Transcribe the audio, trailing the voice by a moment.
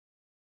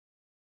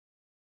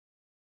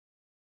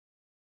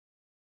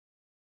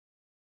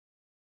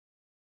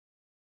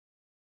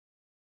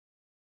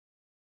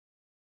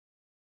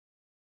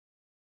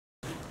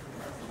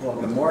Well,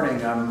 good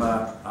morning.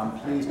 I'm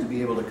pleased to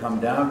be able to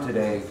come down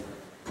today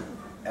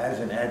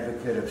as an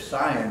advocate of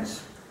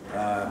science.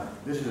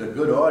 This is a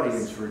good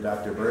audience for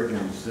Dr.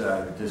 Bergen's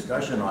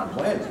discussion on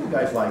plants. You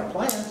guys like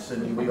plants,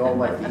 and we all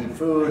like to eat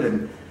food,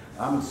 and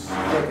I'm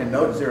taking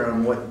notes here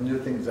on what new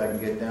things I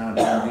can get down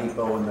at Home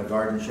Depot and the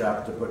garden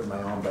shop to put in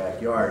my own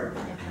backyard.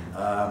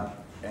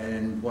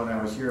 And when I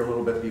was here a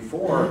little bit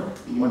before,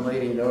 one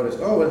lady noticed,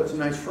 oh, it's a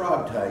nice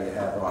frog tie you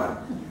have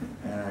on.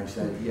 And I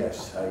said,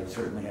 yes, I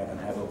certainly have an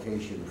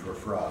avocation for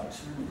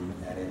frogs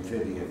and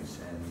amphibians.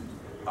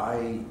 And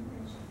I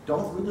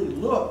don't really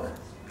look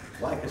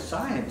like a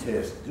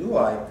scientist, do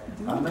I?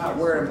 I'm not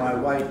wearing my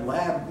white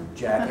lab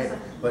jacket,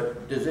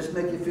 but does this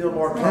make you feel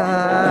more comfortable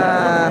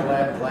having my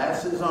lab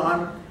glasses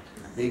on?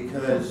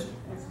 Because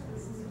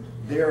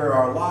there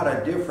are a lot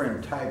of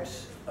different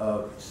types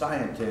of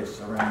scientists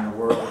around the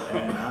world,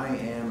 and I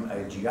am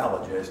a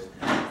geologist.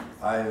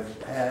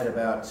 I've had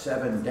about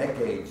 7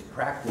 decades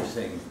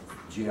practicing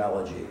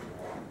geology,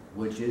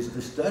 which is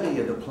the study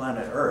of the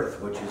planet Earth,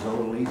 which is a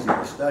little easy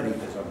to study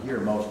because I'm here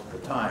most of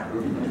the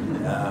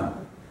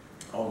time,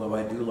 although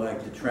I do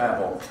like to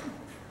travel.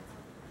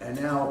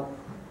 And now,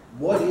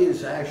 what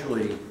is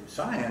actually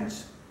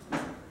science?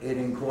 It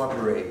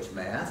incorporates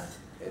math,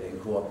 it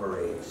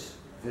incorporates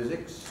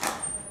physics,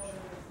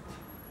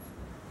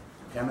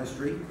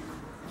 chemistry,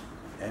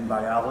 and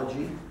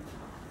biology,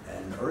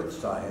 and earth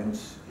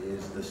science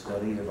is the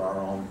study of our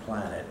own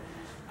planet.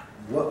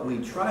 What we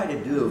try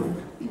to do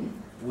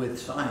with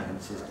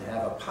science is to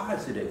have a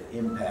positive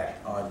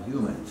impact on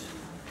humans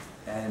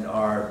and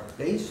our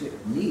basic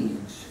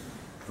needs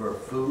for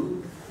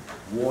food,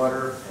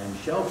 water, and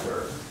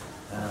shelter.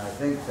 And I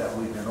think that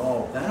we can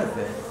all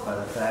benefit by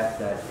the fact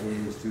that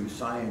it is through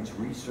science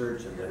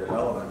research and the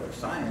development of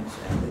science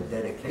and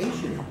the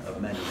dedication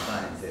of many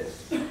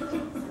scientists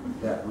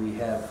that we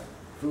have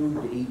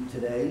food to eat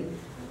today,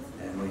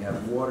 and we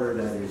have water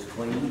that is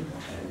clean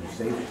and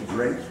safe to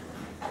drink,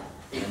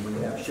 and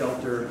we have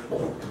shelter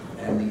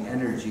and the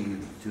energy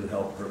to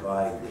help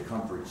provide the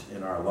comforts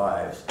in our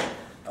lives.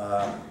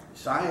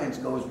 Science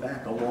goes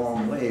back a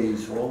long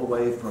ways, all the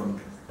way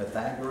from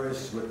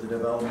Pythagoras with the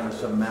development of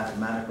some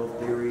mathematical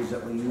theories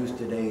that we use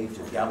today,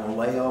 to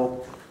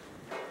Galileo,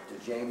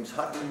 to James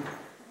Hutton,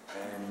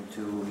 and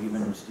to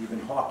even Stephen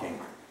Hawking,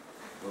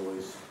 who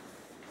is,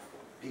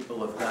 people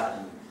have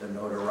gotten the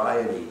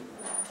notoriety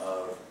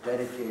of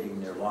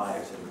dedicating their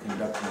lives and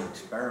conducting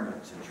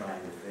experiments and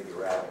trying to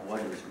figure out what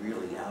is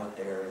really out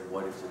there and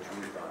what is the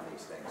truth on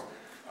these things.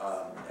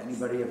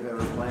 Anybody have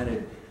ever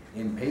planted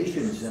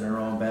impatiens in our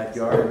own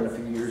backyard a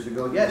few years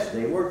ago? Yes,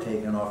 they were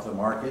taken off the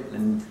market,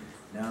 and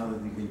now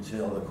that we can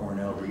tell the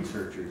Cornell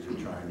researchers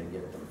are trying to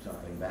get them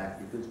something back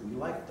because we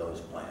like those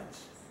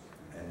plants,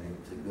 and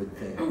it's a good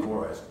thing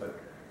for us. But,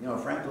 you know,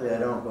 frankly, I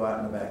don't go out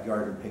in the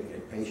backyard and pick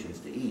impatiens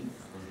to eat.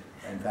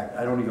 In fact,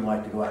 I don't even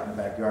like to go out in the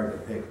backyard to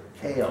pick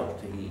kale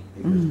to eat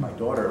because my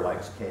daughter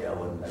likes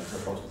kale, and that's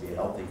supposed to be a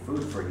healthy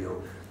food for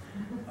you.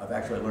 I've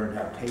actually learned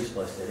how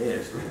tasteless it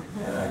is,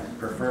 and I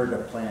prefer to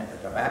plant a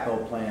tobacco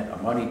plant, a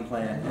money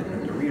plant,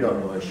 and a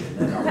Dorito bush, and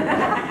then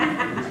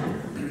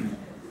I'll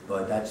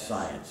but that's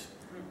science.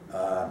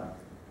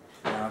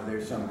 Now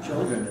there's some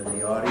children in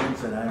the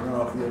audience, and I don't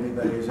know if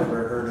anybody has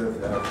ever heard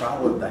of,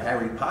 followed the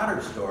Harry Potter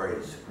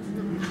stories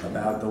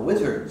about the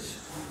wizards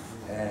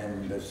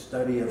and the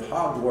study of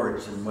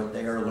Hogwarts and what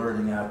they are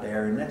learning out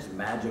there, and that's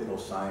magical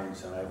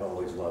science, and I've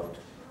always loved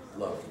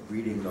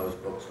reading those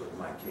books with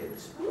my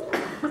kids.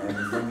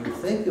 And when you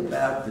think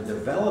about the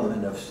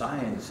development of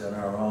science in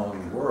our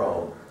own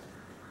world,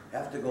 you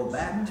have to go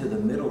back to the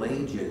Middle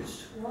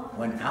Ages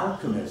when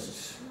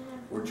alchemists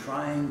were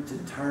trying to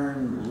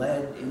turn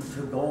lead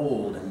into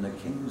gold, and the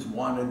kings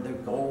wanted their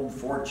gold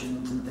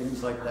fortunes and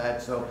things like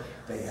that, so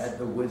they had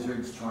the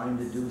wizards trying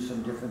to do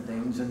some different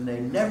things, and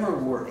they never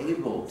were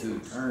able to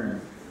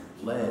turn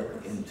lead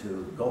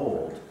into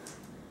gold.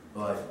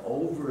 But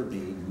over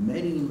the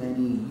many,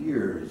 many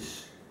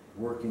years,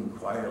 working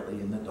quietly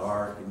in the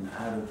dark and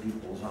out of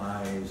people's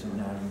eyes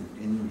and out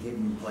in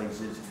hidden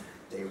places,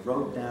 they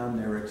wrote down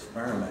their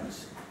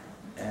experiments.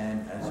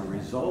 And as a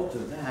result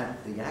of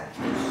that, the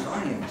actual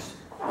science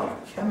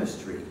of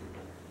chemistry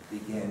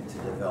began to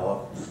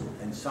develop,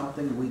 and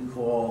something we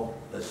call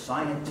the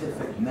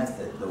scientific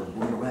method, the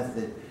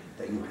method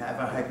that you have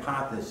a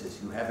hypothesis,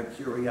 you have a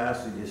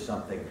curiosity to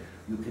something,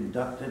 you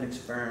conduct an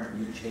experiment,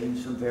 you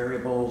change some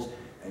variables,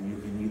 and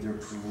you can either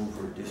prove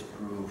or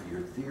disprove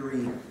your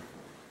theory,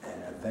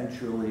 and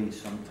eventually,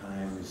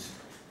 sometimes,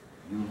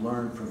 you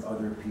learn from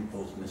other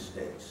people's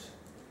mistakes.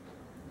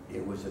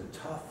 It was a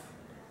tough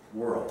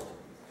world,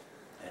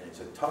 and it's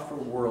a tougher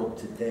world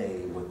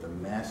today with the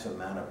mass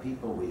amount of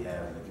people we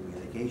have, and the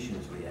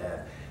communications we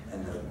have,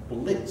 and the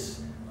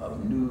blitz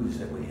of news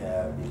that we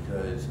have,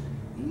 because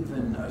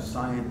even a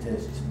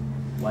scientist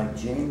like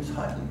James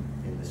Hutton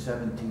in the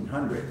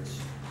 1700s,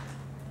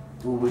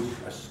 who was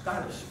a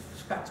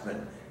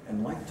Scotsman,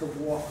 and liked to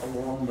walk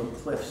along the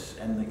cliffs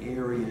and the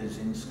areas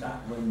in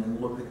Scotland and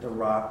look at the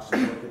rocks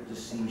and look at the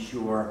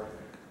seashore,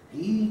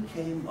 he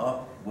came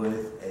up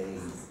with a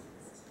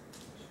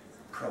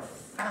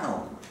profound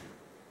profound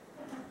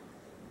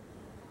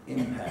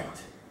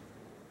impact.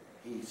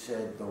 He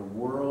said the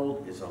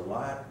world is a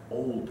lot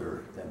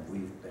older than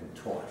we've been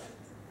taught,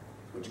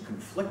 which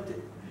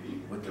conflicted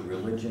with the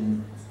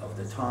religion of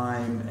the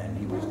time, and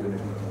he was going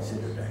to be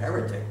considered a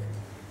heretic.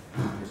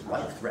 His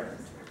life threatened.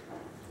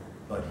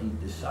 But he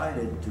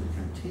decided to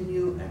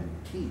continue and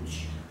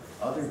teach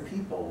other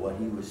people what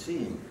he was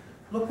seeing.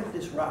 Look at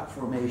this rock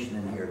formation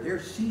in here.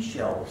 There's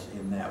seashells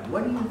in that.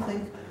 What do you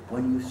think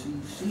when you see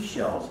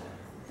seashells?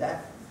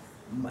 That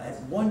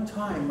at one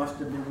time must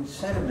have been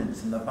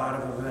sediments in the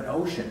bottom of an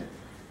ocean.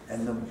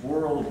 And the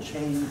world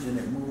changed and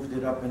it moved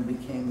it up and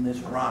became this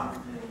rock.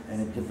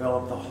 And it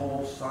developed a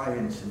whole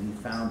science, and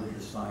he founded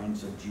the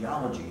science of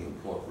geology,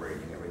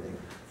 incorporating everything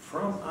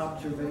from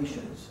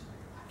observations.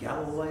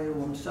 Galileo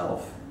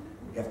himself,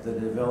 after the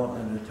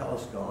development of the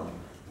telescope,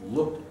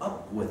 looked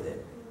up with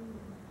it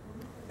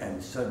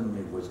and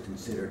suddenly was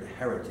considered a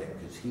heretic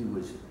because he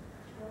was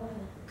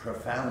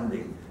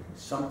profounding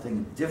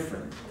something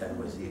different than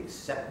was the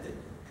accepted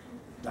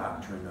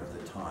doctrine of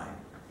the time.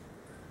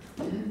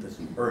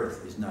 The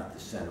Earth is not the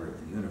center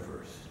of the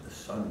universe. The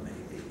sun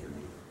may be, and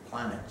the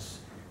planets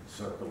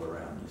circle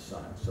around the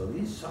sun. So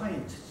these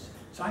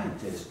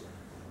scientists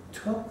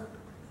took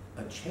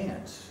a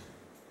chance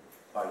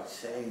by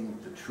saying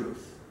the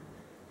truth.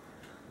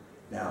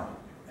 Now,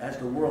 as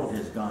the world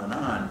has gone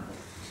on,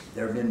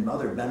 there have been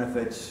other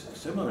benefits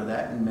similar to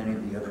that in many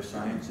of the other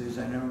sciences.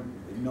 I don't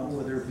know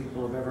whether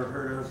people have ever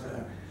heard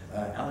of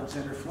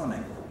Alexander Fleming.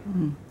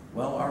 Mm-hmm.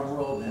 Well, our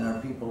world and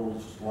our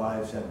people's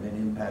lives have been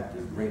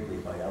impacted greatly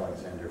by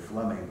Alexander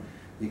Fleming,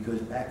 because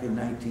back in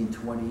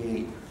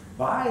 1928,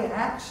 by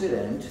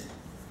accident,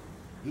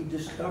 he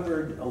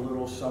discovered a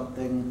little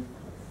something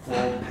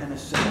called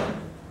penicillin,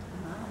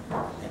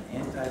 an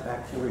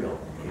antibacterial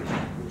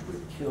agent which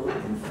would kill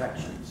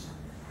infections.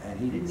 And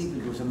he didn't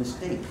even, it was a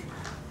mistake,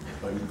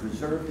 but he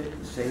preserved it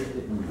and saved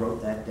it and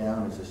wrote that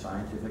down as a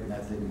scientific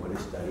method and what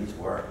his studies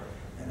were.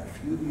 And a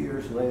few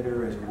years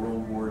later, as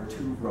World War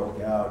II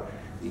broke out,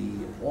 the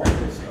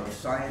Office of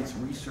Science,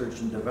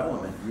 Research and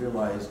Development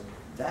realized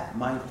that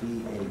might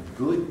be a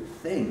good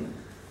thing.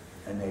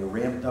 And they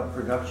ramped up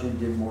production,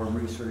 did more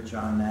research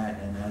on that,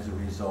 and as a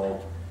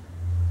result,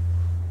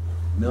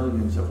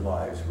 millions of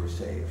lives were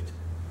saved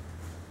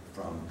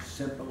from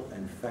simple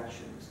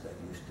infections that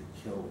used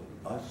to kill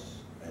us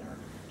and our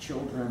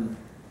children,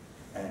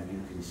 and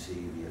you can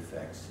see the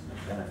effects and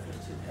the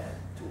benefits it had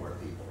to our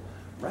people.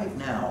 Right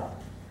now,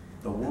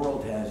 the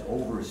world has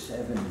over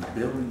 7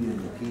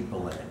 billion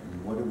people in it,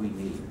 and what do we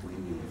need? We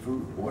need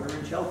food, water,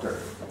 and shelter.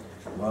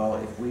 Well,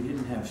 if we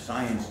didn't have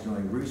science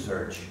doing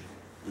research,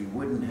 we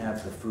wouldn't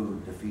have the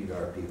food to feed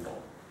our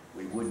people.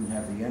 We wouldn't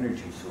have the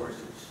energy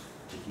sources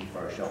to keep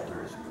our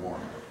shelters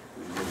warm.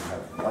 We would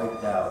have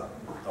wiped out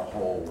the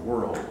whole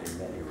world in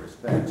many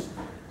respects.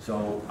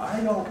 So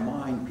I don't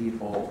mind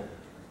people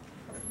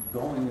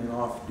going and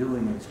off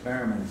doing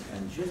experiments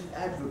and just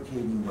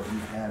advocating what you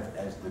have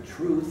as the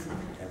truth,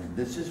 and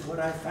this is what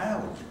I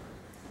found.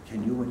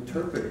 Can you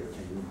interpret it?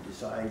 Can you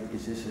decide,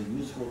 is this a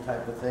useful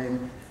type of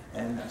thing?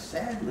 And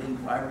sadly,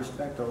 I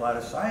respect a lot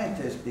of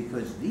scientists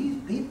because these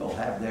people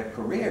have their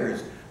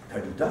careers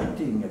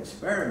conducting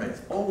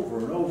experiments over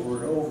and over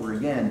and over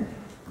again,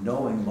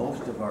 knowing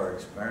most of our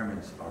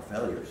experiments are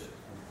failures.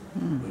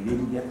 We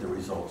didn't get the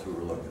results we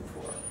were looking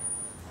for.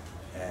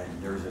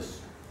 And there's this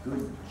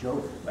good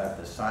joke about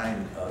the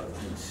sign of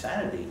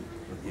insanity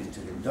is to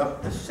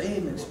conduct the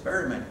same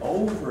experiment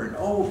over and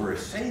over,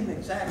 same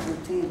exact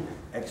routine,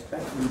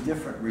 expecting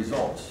different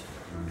results.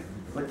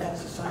 But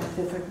that's a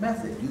scientific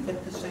method. You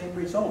get the same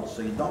results,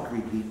 so you don't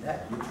repeat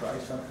that. You try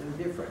something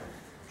different.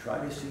 Try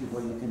to see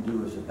what you can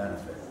do as a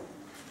benefit.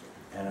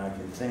 And I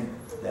can think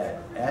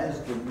that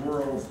as the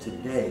world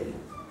today,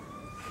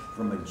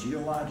 from a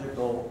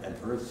geological and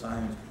earth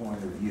science point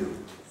of view,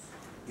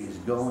 is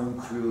going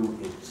through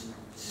its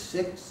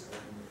 6th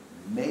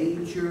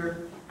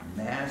major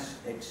mass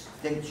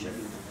extinction.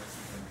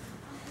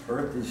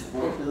 Earth is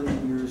 4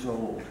 billion years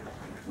old.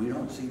 We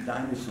don't see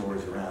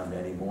dinosaurs around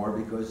anymore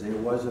because there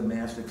was a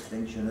mass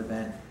extinction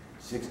event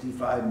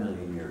 65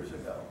 million years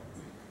ago,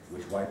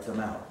 which wiped them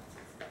out.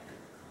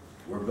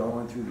 We're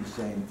going through the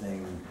same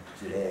thing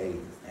today,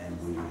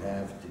 and we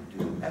have to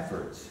do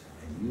efforts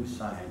and use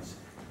science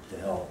to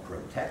help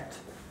protect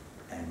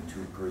and to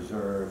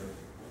preserve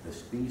the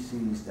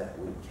species that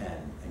we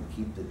can and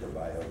keep the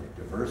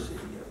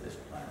biodiversity of this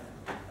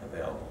planet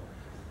available.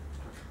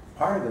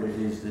 Part of it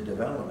is the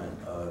development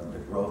of the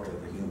growth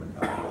of the human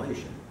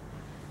population.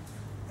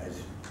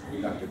 As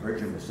Dr.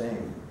 Bridgham was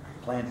saying,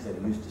 plants that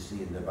he used to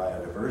see in the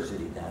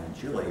biodiversity down in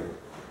Chile,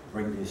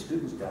 bring his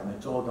students down,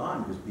 it's all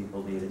gone because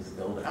people needed to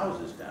build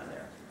houses down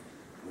there.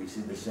 We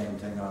see the same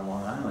thing on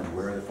Long Island.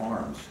 Where are the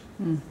farms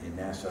in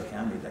Nassau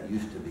County that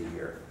used to be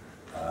here?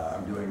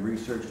 I'm doing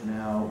research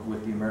now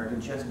with the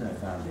American Chestnut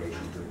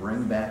Foundation to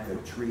bring back a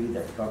tree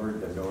that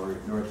covered the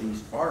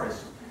northeast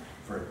forest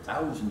for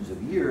thousands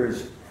of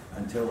years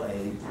until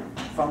a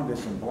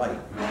fungus and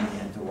blight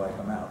began to wipe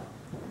them out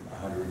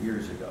 100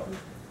 years ago.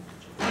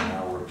 And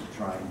now we're we're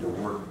trying to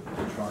work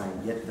to try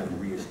and get them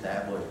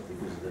reestablished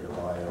because the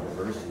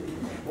biodiversity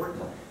is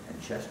important.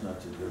 And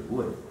chestnuts is good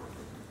wood.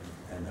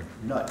 And the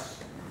nuts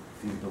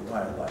feed the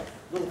wildlife.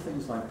 Little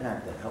things like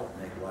that that help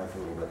make life a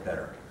little bit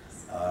better.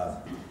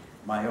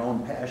 My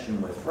own passion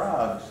with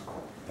frogs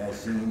has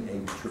seen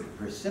a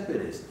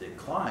precipitous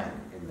decline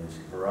in this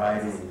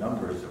variety and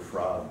numbers of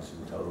frogs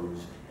and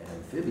toads and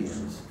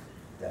amphibians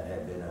that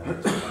have been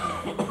on this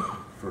planet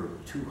for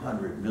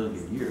 200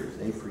 million years.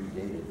 They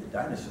predated the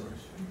dinosaurs,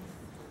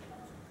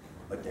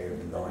 but they have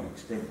been going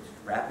extinct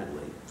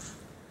rapidly.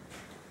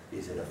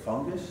 Is it a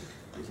fungus?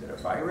 Is it a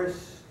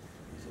virus?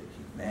 Is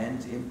it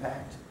man's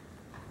impact?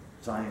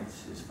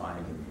 Science is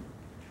finding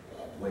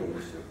ways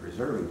of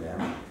preserving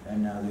them,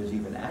 and now there's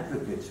even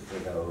advocates for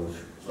those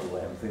little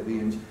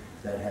amphibians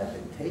that have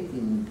been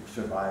taking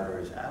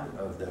survivors out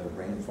of the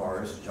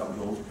rainforest,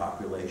 jungles,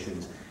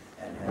 populations,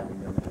 and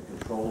having them in a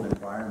controlled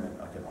environment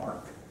like an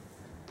ark,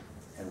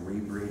 and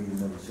rebreeding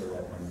them so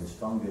that when this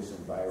fungus and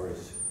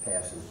virus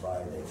passes by,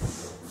 they can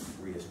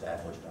get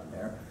reestablished on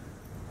there.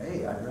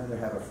 Hey, I'd rather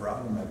have a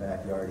frog in my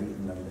backyard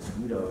eating the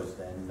mosquitoes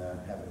than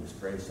having to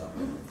spray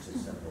something. It's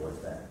as simple as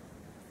that.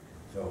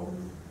 So,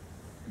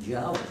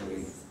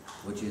 geology,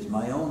 which is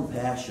my own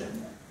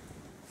passion,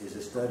 is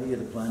a study of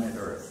the planet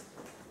Earth,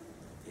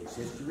 its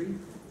history,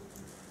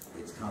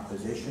 its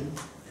composition,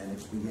 and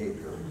its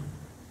behavior.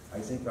 I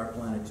think our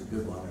planet's a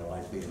good one, and I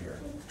like being here.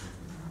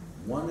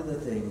 One of the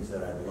things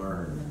that I've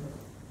learned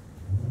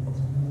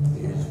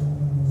is,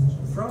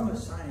 from a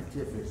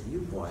scientific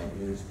viewpoint,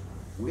 is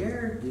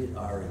where did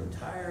our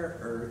entire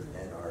Earth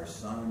and our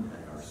sun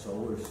and our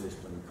solar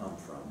system come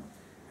from,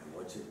 and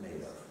what's it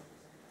made of?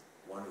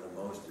 One of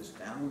the most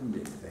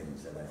astounding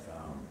things that I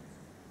found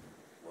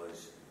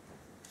was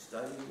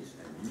studies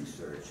and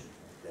research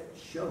that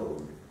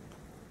showed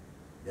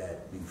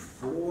that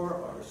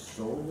before our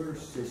solar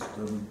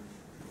system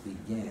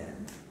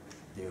began,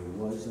 there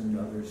was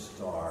another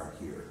star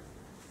here.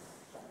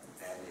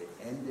 And it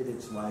ended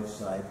its life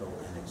cycle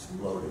and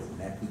exploded, and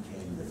that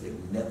became the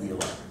big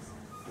nebula,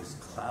 this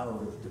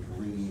cloud of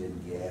debris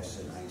and gas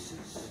and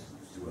ices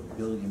through 1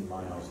 billion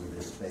miles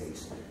into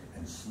space.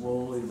 And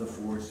slowly the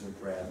force of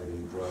gravity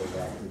drew it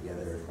back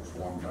together and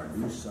formed our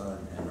new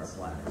sun and our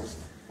planets.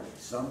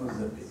 Some of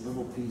the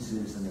little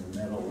pieces and the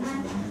metals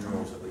and the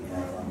minerals that we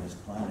have on this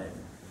planet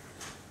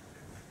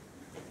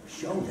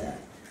show that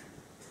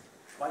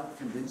quite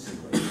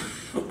convincingly.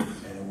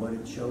 And what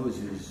it shows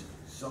is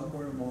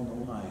somewhere along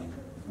the line,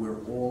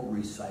 we're all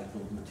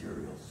recycled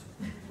materials.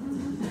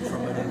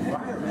 From an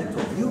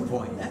environmental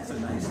viewpoint, that's a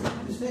nice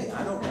thing to say.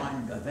 I don't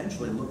mind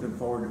eventually looking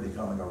forward to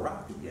becoming a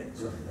rock again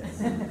someday.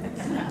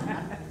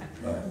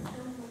 But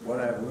what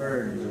I've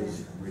learned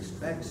is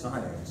respect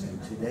science,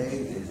 and today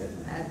is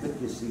an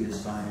advocacy of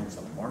science,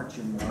 a march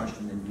in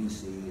Washington,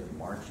 D.C., a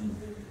march in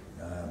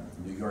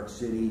New York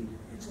City.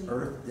 It's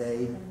Earth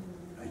Day.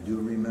 I do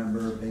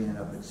remember being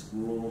up at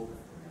school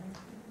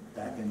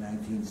back in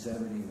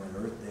 1970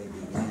 when Earth Day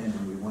began,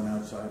 and we went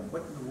outside.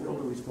 What in the world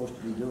are we supposed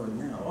to be doing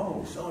now?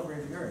 Oh,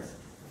 celebrating Earth.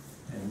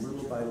 And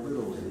little by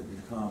little, it had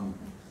become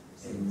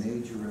a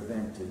major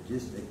event to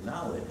just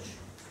acknowledge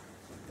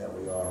that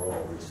we are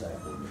all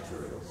recycled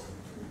materials.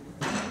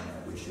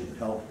 We should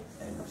help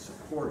and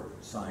support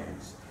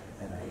science,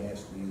 and I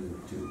ask you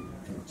to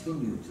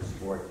continue to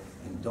support,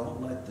 and don't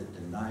let the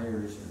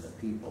deniers and the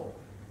people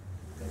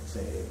that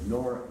say,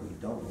 ignore it, we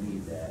don't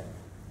need that,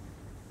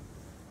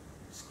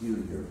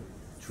 skew your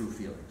true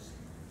feelings.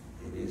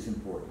 It is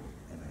important,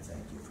 and I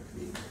thank you for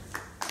being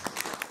here.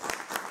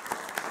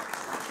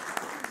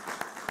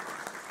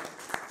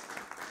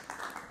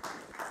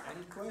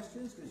 Any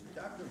questions? Because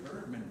Dr.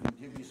 Bergman can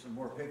give you some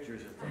more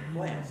pictures of the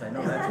plants. I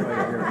know that's why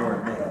you're here more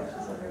than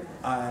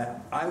me.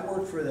 I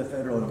work for the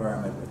Federal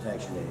Environmental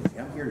Protection Agency.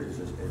 I'm here as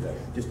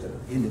just an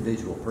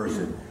individual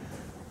person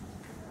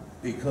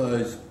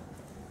because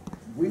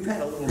we've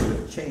had a little bit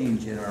of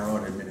change in our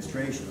own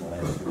administration the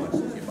last few months,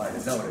 as you might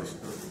have noticed.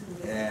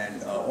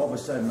 And all of a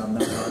sudden, I'm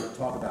not going to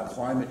talk about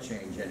climate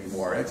change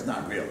anymore. It's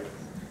not real.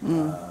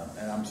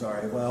 And I'm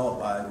sorry.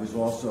 Well, I was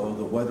also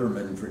the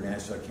weatherman for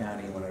Nassau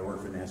County when I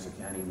worked for Nassau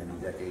County many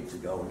decades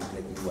ago and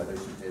taking weather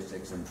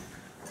statistics. And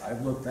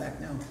I've looked back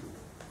now.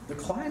 The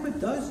climate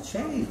does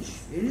change.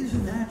 It is a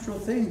natural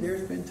thing.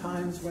 There's been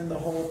times when the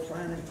whole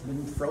planet's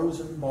been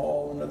frozen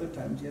ball, and other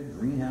times you have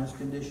greenhouse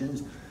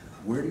conditions.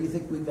 Where do you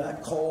think we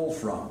got coal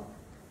from?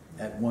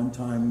 At one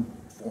time,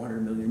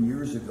 400 million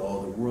years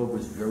ago, the world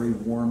was very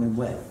warm and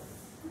wet.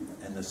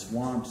 And the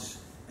swamps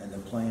and the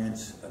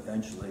plants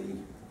eventually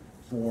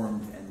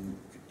formed and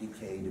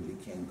decayed and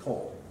became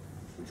coal,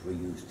 which we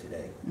use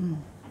today.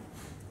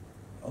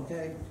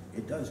 Okay,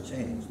 it does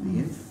change.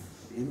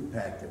 The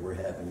impact that we're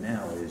having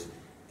now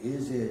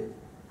is it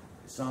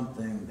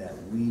something that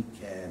we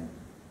can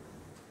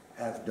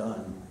have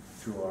done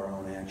through our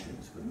own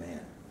actions with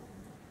man?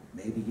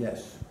 Maybe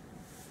yes,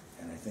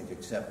 and I think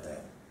accept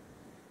that.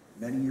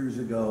 Many years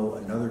ago,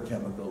 another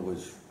chemical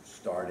was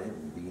started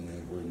and being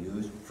able to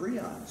use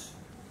freons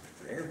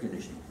for air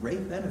conditioning.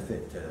 Great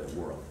benefit to the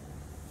world.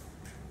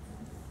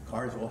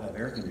 Cars all have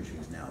air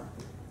conditionings now.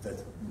 the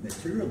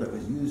material that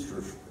was used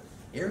for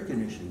air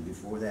conditioning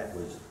before that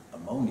was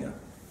ammonia.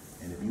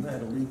 And if you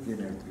had a leak in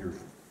your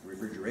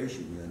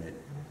refrigeration unit,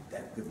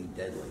 that could be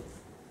deadly.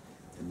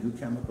 The new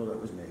chemical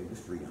that was made was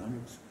Freon.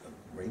 It's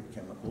a great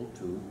chemical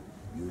to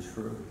use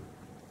for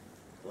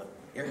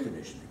air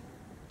conditioning.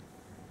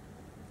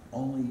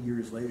 Only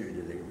years later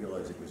did they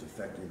realize it was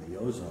affecting the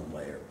ozone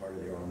layer, part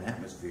of their own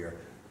atmosphere,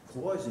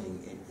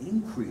 causing an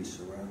increase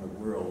around the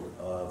world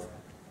of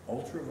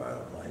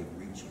ultraviolet light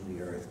reaching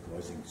the earth,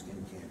 causing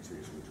skin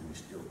cancers, which we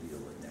still deal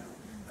with now.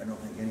 I don't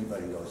think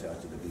anybody goes out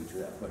to the beach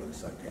without putting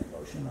suntan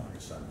lotion on or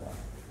sunblock.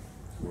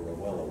 We're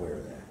well aware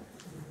of that.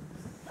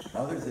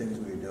 Other things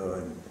we're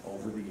doing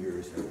over the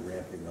years are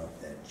ramping up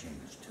that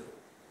change too.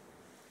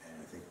 And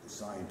I think the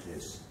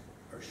scientists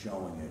are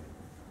showing it.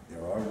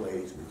 There are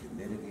ways we can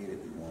mitigate it.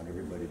 We want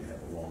everybody to have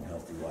a long,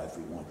 healthy life.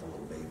 We want the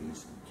little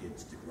babies and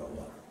kids to grow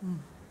up.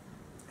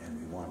 And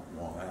we want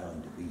Long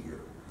Island to be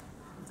here.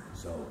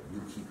 So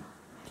you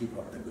keep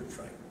up the good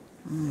fight.